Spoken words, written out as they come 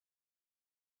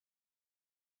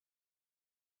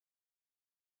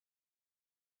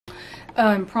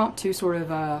impromptu sort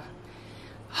of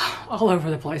all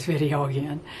over the place video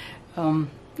again.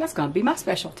 That's going to be my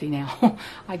specialty now,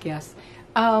 I guess.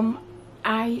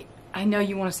 I know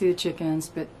you want to see the chickens,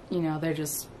 but you know, they're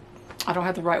just, I don't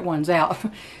have the right ones out.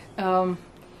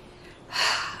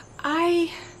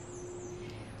 I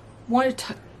wanted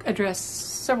to address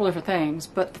several different things,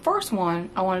 but the first one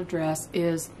I want to address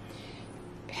is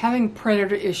having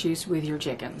predator issues with your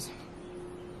chickens.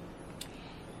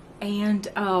 And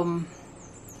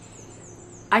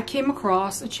I came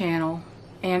across a channel,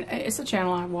 and it's a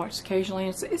channel I watch occasionally.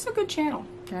 It's a good channel,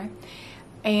 okay?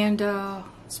 And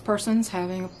this person's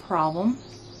having a problem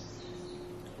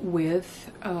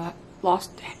with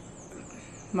lost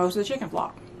most of the chicken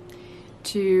flock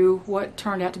to what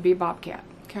turned out to be a bobcat,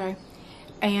 okay?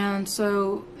 And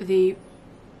so this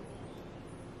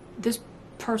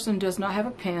person does not have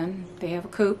a pen. They have a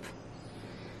coop,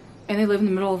 and they live in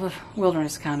the middle of a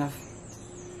wilderness, kind of,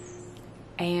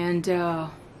 and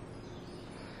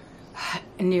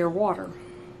near water.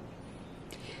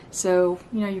 So,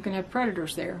 you know, you can have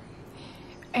predators there.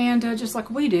 And just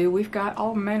like we do, we've got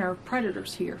all manner of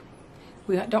predators here.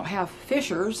 We don't have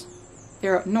fishers,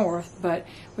 they're up north, but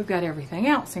we've got everything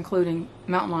else, including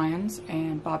mountain lions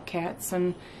and bobcats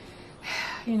and,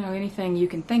 you know, anything you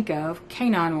can think of,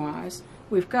 canine-wise,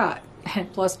 we've got.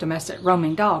 And plus domestic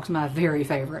roaming dogs, my very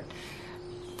favorite.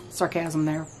 Sarcasm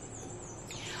there.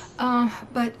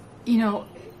 But, you know,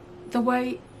 the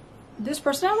way this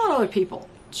person and a lot of other people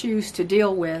choose to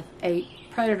deal with a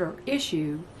predator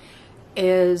issue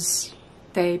is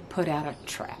they put out a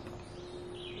trap.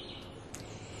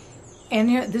 And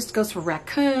you know, this goes for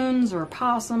raccoons or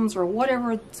possums or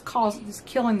whatever is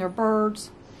killing their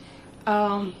birds.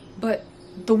 But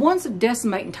the ones that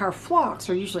decimate entire flocks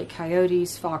are usually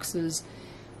coyotes, foxes,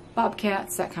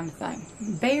 bobcats, that kind of thing.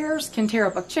 Bears can tear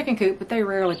up a chicken coop, but they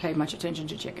rarely pay much attention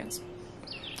to chickens.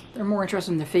 They're more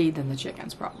interested in the feed than the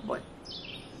chickens, probably.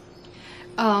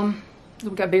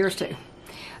 We've got bears too.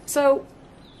 So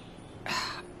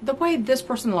the way this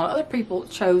person and a lot of other people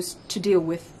chose to deal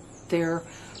with their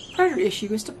predator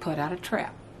issue is to put out a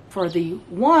trap for the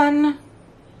one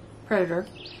predator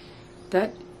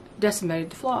that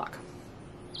decimated the flock.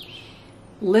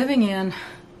 Living in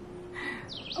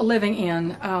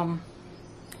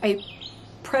a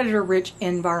predator-rich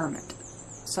environment,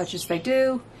 such as they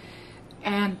do,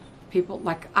 and people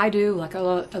like I do, like a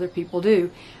lot of other people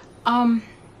do,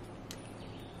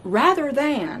 rather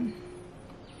than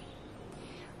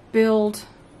build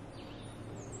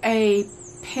a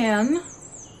pen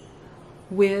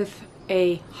with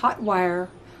a hot wire,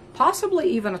 possibly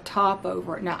even a top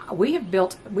over it. Now we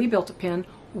built a pen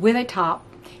with a top.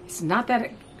 It's not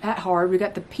that hard. We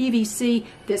got the PVC,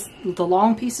 the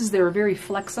long pieces that are very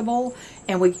flexible,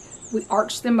 and we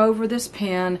arched them over this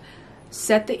pen,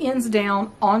 set the ends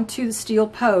down onto the steel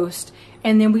post,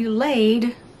 and then we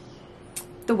laid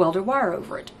the welded wire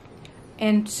over it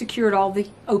and secured all the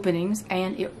openings,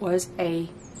 and it was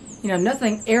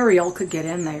nothing aerial could get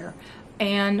in there,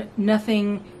 and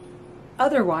nothing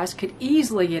otherwise could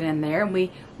easily get in there, and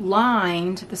we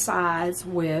lined the sides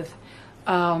with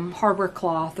hardware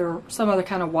cloth or some other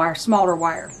kind of wire, smaller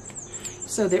wire,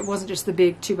 so that it wasn't just the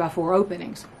big 2x4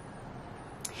 openings.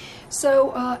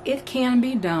 So it can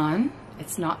be done.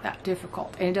 It's not that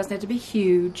difficult, and it doesn't have to be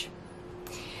huge.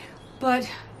 But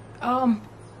I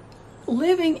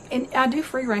do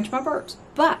free range my birds,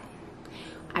 but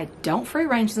I don't free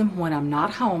range them when I'm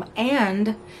not home,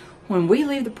 and when we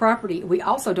leave the property, we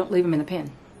also don't leave them in the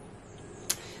pen,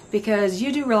 because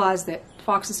you do realize that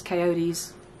foxes,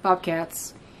 coyotes,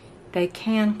 bobcats, they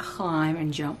can climb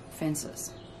and jump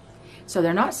fences. So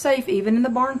they're not safe even in the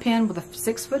barn pen with a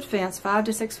 6-foot fence, 5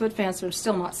 to 6 foot fence. They're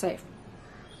still not safe.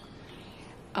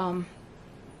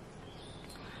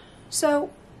 So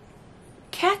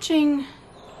catching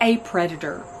a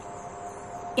predator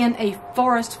in a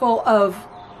forest full of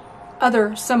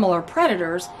other similar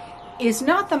predators is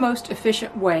not the most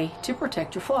efficient way to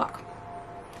protect your flock.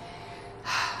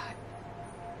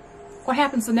 What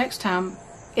happens the next time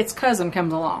its cousin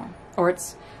comes along, or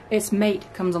its mate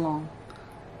comes along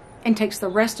and takes the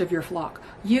rest of your flock?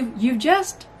 You've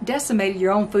just decimated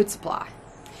your own food supply.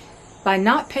 By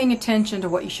not paying attention to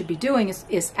what you should be doing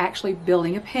is actually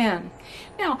building a pen.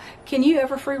 Now, can you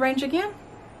ever free range again?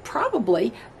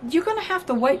 Probably. You're going to have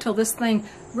to wait till this thing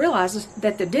realizes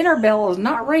that the dinner bell is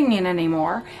not ringing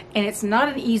anymore, and it's not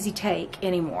an easy take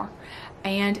anymore.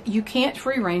 And you can't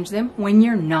free range them when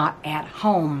you're not at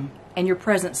home and your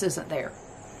presence isn't there.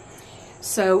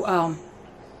 So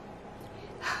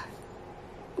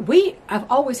I've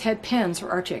always had pens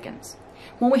for our chickens.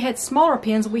 When we had smaller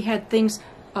pens, we had things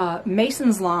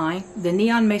Mason's line, the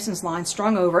neon Mason's line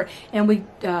strung over it, and we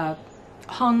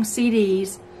hung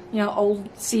CDs, you know,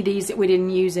 old CDs that we didn't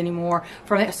use anymore,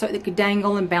 from it so they could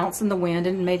dangle and bounce in the wind,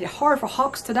 and made it hard for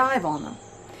hawks to dive on them.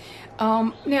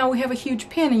 Now we have a huge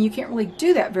pen and you can't really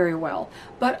do that very well,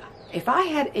 but if I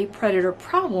had a predator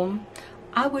problem,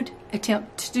 I would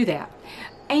attempt to do that.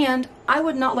 And I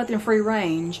would not let them free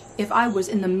range if I was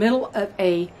in the middle of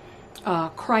a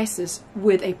crisis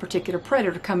with a particular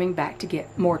predator coming back to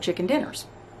get more chicken dinners.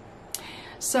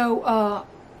 So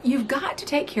you've got to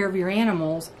take care of your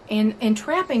animals, and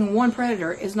trapping one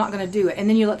predator is not going to do it. And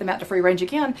then you let them out to free range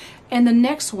again, and the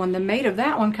next one, the mate of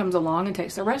that one, comes along and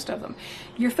takes the rest of them.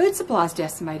 Your food supply is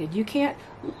decimated. You can't.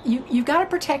 You've got to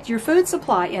protect your food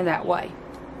supply in that way.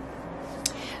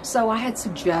 So I had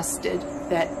suggested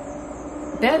that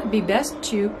it'd be best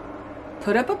to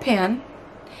put up a pen.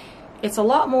 It's a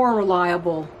lot more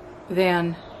reliable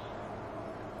than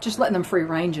just letting them free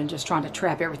range and just trying to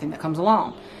trap everything that comes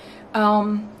along.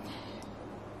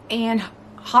 And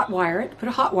hot wire it, put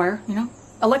a hot wire, you know,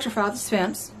 electrify the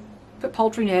fence, put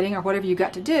poultry netting or whatever you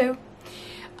got to do.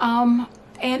 And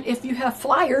if you have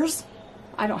flyers,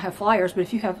 I don't have flyers, but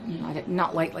if you have,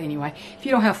 not lately anyway, if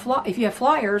you don't have if you have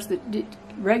flyers that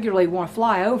regularly want to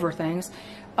fly over things,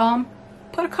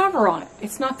 put a cover on it.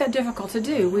 It's not that difficult to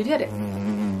do. We did it.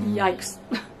 Yikes.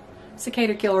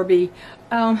 Cicada killer bee.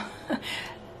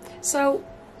 So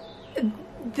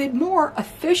the more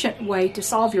efficient way to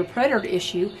solve your predator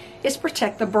issue is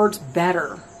protect the birds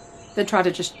better than try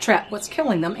to just trap what's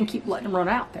killing them and keep letting them run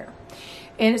out there.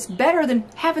 And it's better than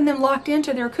having them locked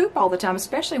into their coop all the time,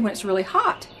 especially when it's really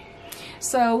hot.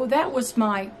 So that was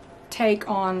my take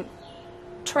on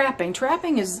trapping.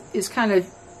 Trapping is kind of,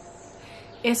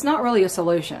 it's not really a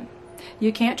solution.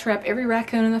 You can't trap every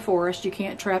raccoon in the forest. You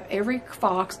can't trap every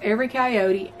fox, every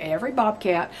coyote, every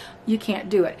bobcat. You can't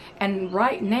do it. And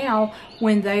right now,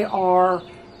 when they are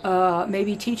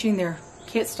maybe teaching their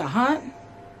kids to hunt,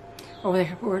 or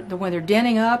when they're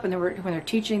denning up, and when they're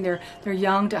teaching their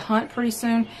young to hunt pretty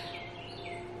soon,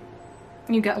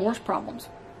 you've got worse problems.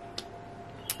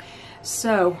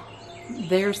 So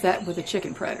there's that with the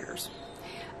chicken predators.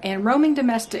 And roaming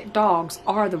domestic dogs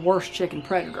are the worst chicken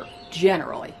predator,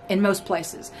 generally, in most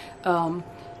places.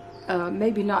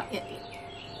 Maybe not.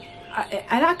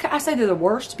 I say they're the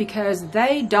worst because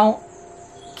they don't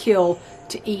kill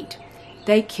to eat.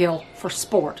 They kill for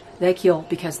sport. They kill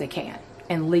because they can,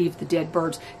 and leave the dead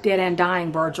birds, dead and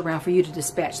dying birds around for you to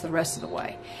dispatch the rest of the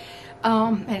way.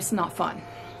 And it's not fun.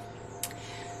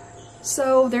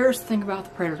 So there's the thing about the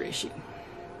predator issue.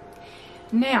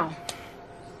 Now,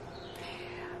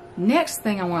 next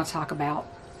thing I want to talk about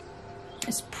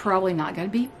is probably not going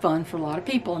to be fun for a lot of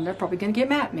people, and they're probably going to get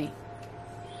mad at me.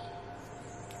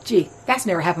 Gee, that's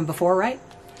never happened before, right?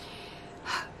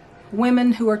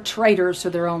 Women who are traitors to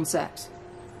their own sex.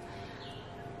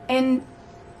 And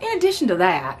in addition to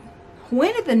that,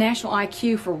 when did the national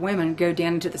IQ for women go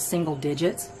down into the single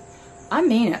digits? I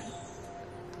mean it.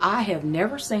 I have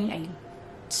never seen a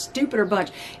stupider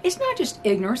bunch. It's not just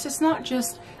ignorance, it's not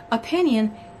just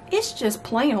opinion, it's just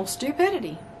plain old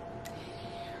stupidity.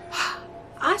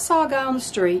 I saw a guy on the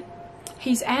street,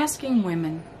 he's asking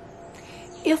women,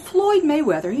 if Floyd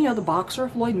Mayweather, you know the boxer,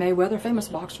 Floyd Mayweather, famous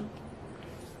boxer,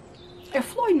 if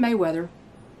Floyd Mayweather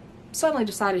suddenly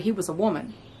decided he was a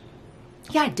woman,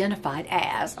 he identified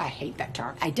as, I hate that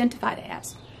term, identified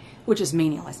as, which is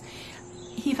meaningless.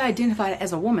 He identified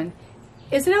as a woman,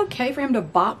 is it okay for him to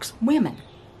box women?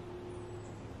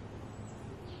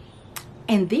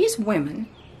 And these women,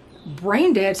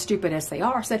 brain dead stupid as they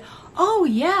are, said, oh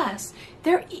yes,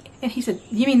 and he said,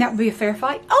 you mean that would be a fair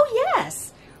fight? Oh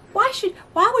yes.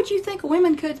 Why would you think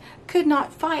women could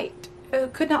not fight,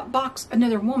 could not box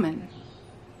another woman?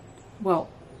 Well,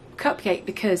 Cupcake,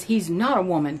 because he's not a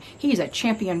woman, he's a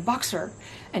champion boxer,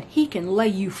 and he can lay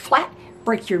you flat,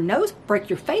 break your nose, break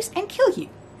your face, and kill you.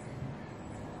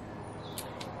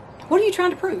 What are you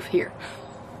trying to prove here?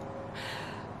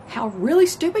 How really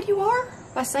stupid you are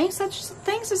by saying such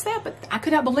things as that? But I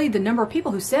could not believe the number of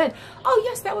people who said, oh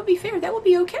yes, that would be fair, that would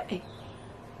be okay.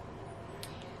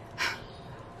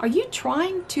 Are you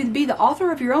trying to be the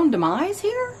author of your own demise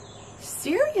here?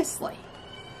 Seriously.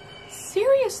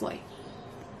 Seriously.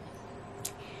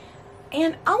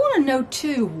 And I want to know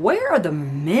too, where are the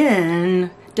men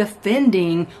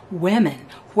defending women?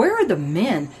 Where are the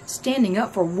men standing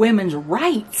up for women's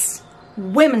rights?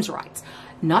 Women's rights.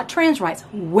 Not trans rights,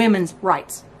 women's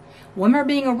rights. Women are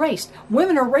being erased.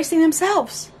 Women are erasing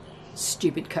themselves.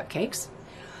 Stupid cupcakes.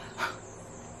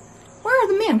 Where are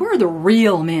the men? Where are the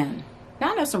real men?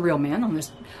 Now I know some real men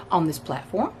on this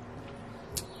platform,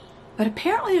 but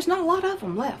apparently there's not a lot of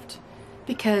them left,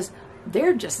 because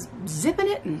they're just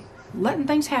zipping it and letting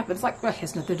things happen. It's like, well, it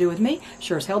has nothing to do with me.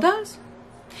 Sure as hell does.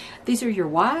 These are your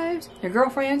wives, your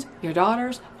girlfriends, your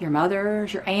daughters, your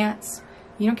mothers, your aunts.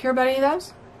 You don't care about any of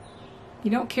those?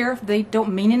 You don't care if they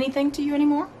don't mean anything to you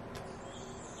anymore?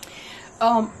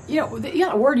 A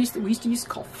word we used to use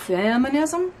called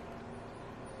feminism.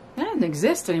 That doesn't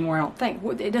exist anymore, I don't think.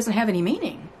 It doesn't have any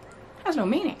meaning. It has no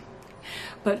meaning.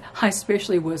 But I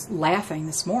especially was laughing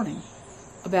this morning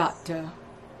about a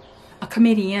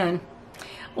comedian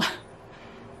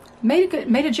made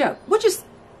a joke, which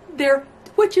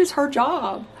is her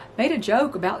job. Made a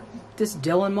joke about this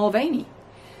Dylan Mulvaney.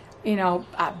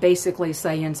 Basically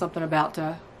saying something about,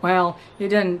 well, he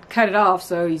didn't cut it off,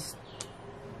 so he's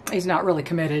not really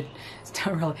committed. It's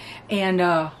not really.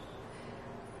 And,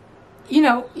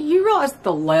 you realize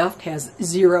the left has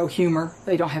zero humor.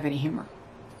 They don't have any humor.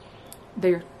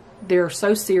 They're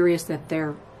so serious that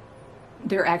they're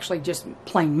actually just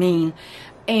plain mean.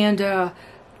 And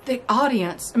the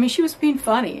audience, I mean, she was being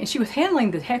funny, and she was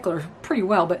handling the heckler pretty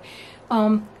well, but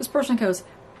this person goes,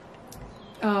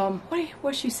 what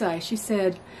did she say? She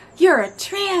said, "You're a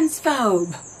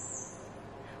transphobe."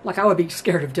 Like, I would be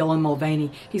scared of Dylan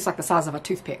Mulvaney. He's like the size of a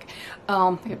toothpick.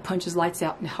 I could punch his lights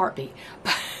out in a heartbeat.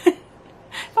 But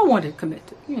if I wanted to commit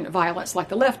violence like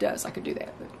the left does, I could do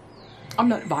that. But I'm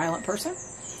not a violent person.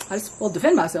 I just will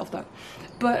defend myself, though.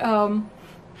 But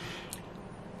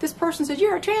this person said,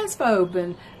 "You're a transphobe,"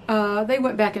 and they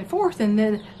went back and forth, and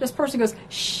then this person goes,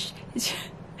 "Shh."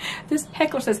 This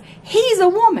heckler says, "He's a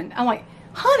woman." I'm like,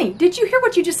 "Honey, did you hear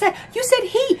what you just said? You said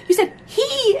he. You said he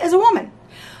is a woman.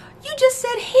 You just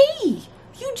said he.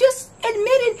 You just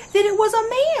admitted that it was a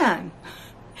man.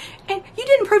 And you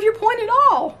didn't prove your point at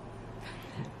all."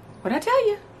 What'd I tell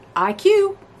you?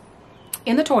 IQ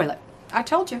in the toilet. I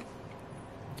told you.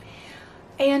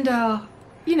 And,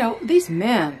 these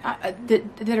men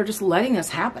that are just letting this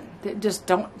happen, that just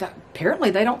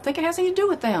apparently they don't think it has anything to do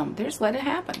with them. They're just letting it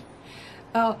happen.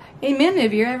 Any men,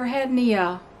 have you ever had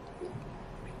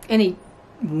any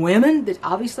women that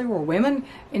obviously were women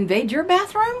invade your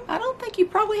bathroom? I don't think you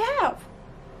probably have.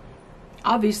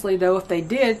 Obviously, though, if they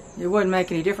did, it wouldn't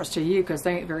make any difference to you because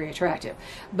they ain't very attractive.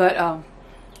 But,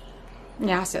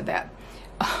 yeah, I said that.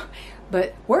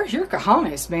 But where's your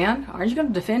cojones, man? Aren't you going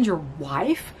to defend your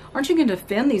wife? Aren't you going to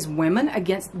defend these women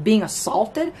against being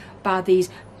assaulted by this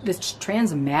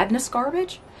trans madness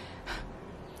garbage?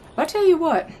 But I tell you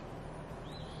what,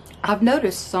 I've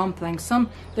noticed something.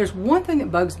 There's one thing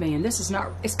that bugs me, and this is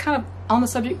not, it's kind of on the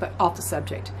subject, but off the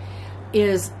subject,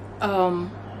 is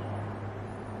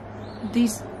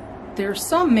there's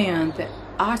some men that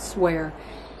I swear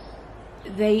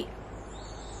they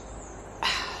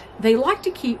like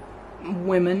to keep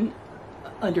women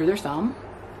under their thumb.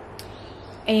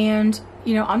 And,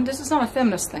 this is not a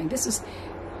feminist thing.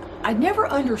 I never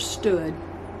understood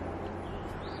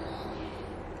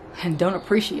and don't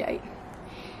appreciate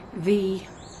the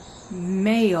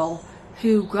male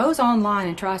who goes online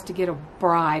and tries to get a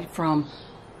bride from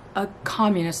a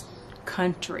communist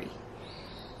country.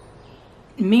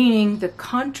 Meaning the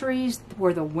countries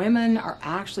where the women are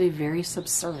actually very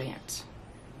subservient.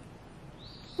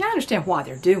 Now, I understand why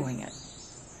they're doing it.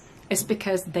 It's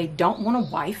because they don't want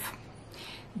a wife.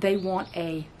 They want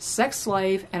a sex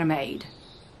slave and a maid.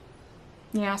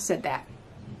 Yeah, I said that.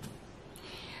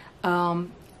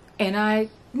 And I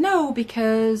know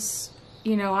because,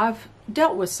 I've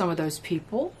dealt with some of those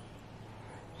people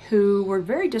who were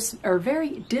very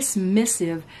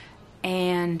dismissive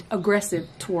and aggressive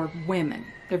toward women.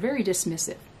 They're very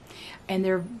dismissive. And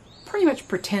they're pretty much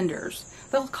pretenders.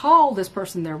 They'll call this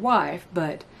person their wife,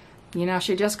 but,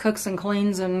 she just cooks and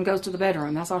cleans and goes to the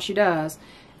bedroom. That's all she does.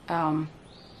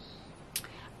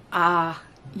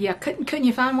 Yeah, couldn't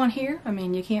you find one here? I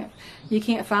mean, you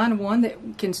can't find one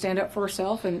that can stand up for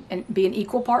herself and be an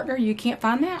equal partner. You can't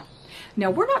find that.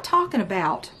 Now, we're not talking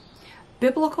about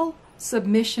biblical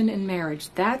submission in marriage.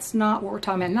 That's not what we're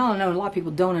talking about. No, a lot of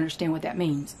people don't understand what that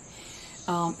means.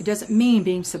 It doesn't mean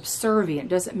being subservient. It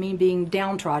doesn't mean being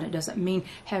downtrodden. It doesn't mean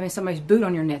having somebody's boot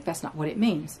on your neck. That's not what it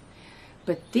means.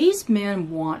 But these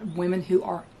men want women who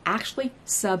are actually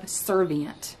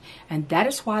subservient. And that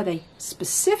is why they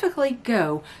specifically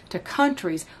go to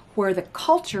countries where the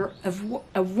culture of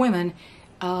women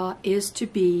is to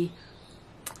be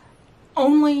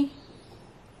only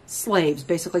slaves,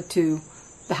 basically, to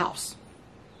the house.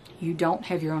 You don't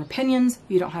have your own opinions.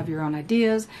 You don't have your own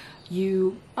ideas.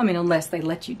 Unless they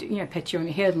let you pet you on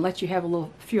the head and let you have a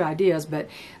few ideas, but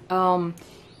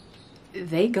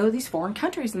they go to these foreign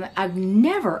countries, and I've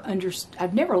never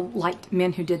liked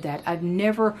men who did that. I've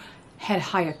never had a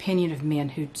high opinion of men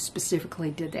who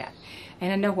specifically did that.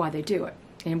 And I know why they do it.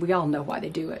 And we all know why they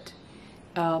do it.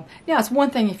 Now, it's one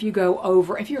thing if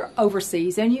you're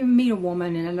overseas and you meet a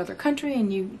woman in another country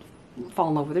and you fall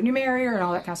in love with her and you marry her and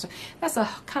all that kind of stuff. That's a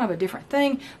kind of a different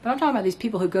thing. But I'm talking about these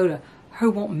people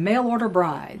who want mail order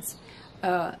brides.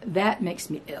 That makes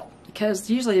me ill. Because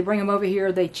usually they bring them over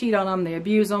here, they cheat on them, they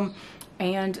abuse them,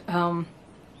 and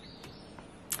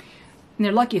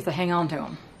they're lucky if they hang on to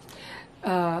them.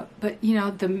 But, you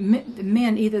know, the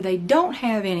men, either they don't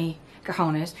have any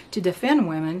cojones to defend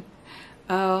women,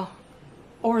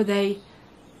 or they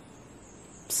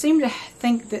seem to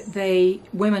think that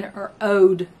women are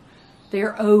owed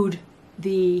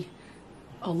the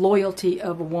loyalty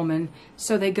of a woman,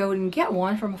 so they go and get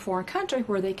one from a foreign country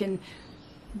where they can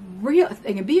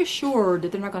be assured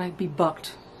that they're not going to be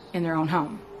bucked in their own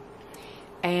home.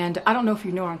 And I don't know if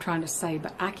you know what I'm trying to say,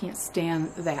 but I can't stand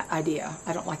that idea.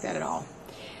 I don't like that at all.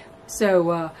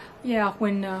 So, yeah,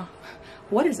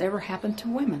 what has ever happened to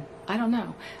women? I don't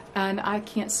know. And I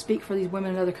can't speak for these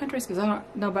women in other countries because I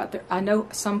don't know about I know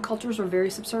some cultures are very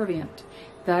subservient.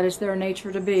 That is their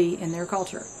nature to be in their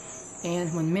culture.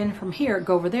 And when men from here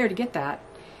go over there to get that,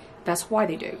 that's why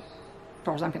they do, as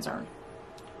far as I'm concerned.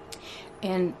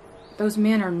 And those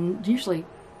men are usually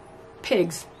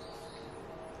pigs.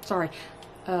 Sorry.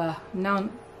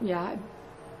 Yeah,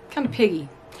 kind of piggy.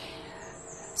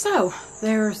 So,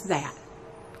 there's that.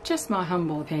 Just my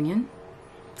humble opinion.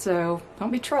 So,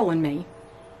 don't be trolling me,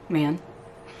 men.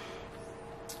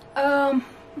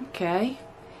 Okay.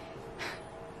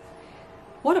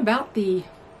 What about the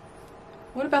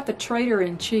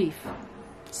traitor-in-chief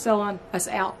selling us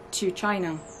out to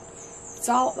China? It's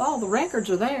all the records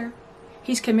are there.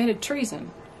 He's committed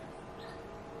treason.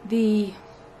 The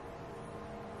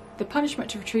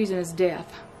punishment for treason is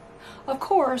death. Of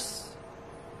course,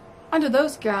 under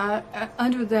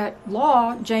that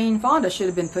law, Jane Fonda should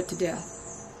have been put to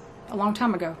death a long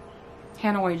time ago.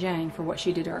 Hanoi Jane, for what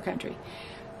she did to our country.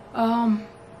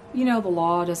 You know, the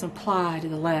law doesn't apply to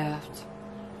the left,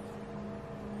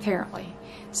 apparently.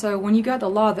 So when you got the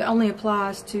law that only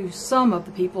applies to some of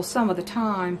the people some of the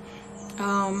time,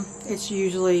 it's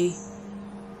usually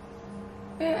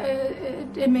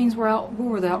it means we're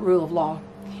without rule of law.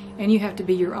 And you have to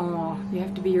be your own law. You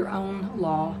have to be your own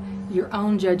law, your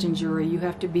own judge and jury. You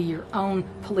have to be your own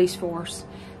police force.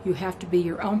 You have to be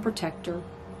your own protector.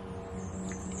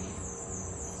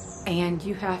 And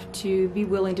you have to be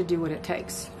willing to do what it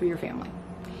takes for your family.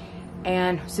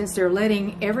 And since they're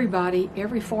letting every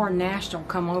foreign national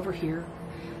come over here,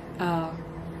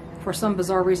 for some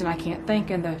bizarre reason I can't think,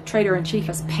 and the traitor-in-chief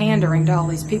is pandering to all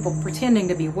these people pretending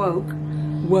to be woke.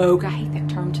 Woke, I hate that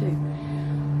term too.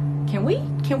 Can we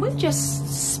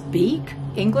just speak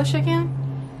English again?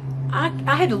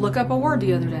 I had to look up a word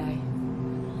the other day.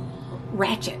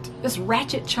 Ratchet. This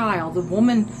ratchet child, the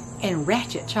woman and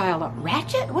ratchet child.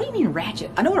 Ratchet? What do you mean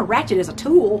ratchet? I know what a ratchet is, a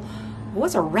tool.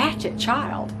 What's a ratchet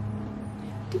child?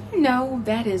 Do you know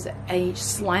that is a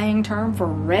slang term for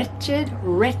wretched?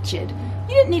 Wretched.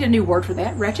 You didn't need a new word for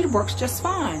that. Wretched works just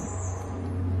fine.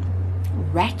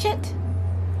 Ratchet?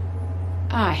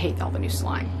 I hate all the new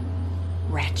slang.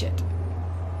 Ratchet.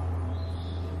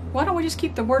 Why don't we just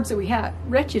keep the words that we have?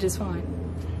 Wretched is fine.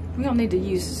 We don't need to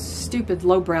use stupid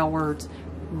lowbrow words.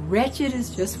 Wretched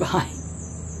is just fine.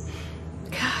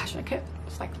 Gosh,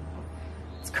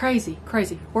 it's crazy,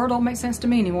 crazy. Word don't make sense to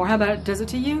me anymore. How about it? Does it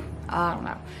to you? I don't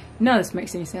know. None of this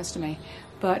makes any sense to me.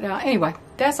 But anyway,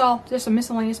 that's all. Just a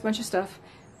miscellaneous bunch of stuff.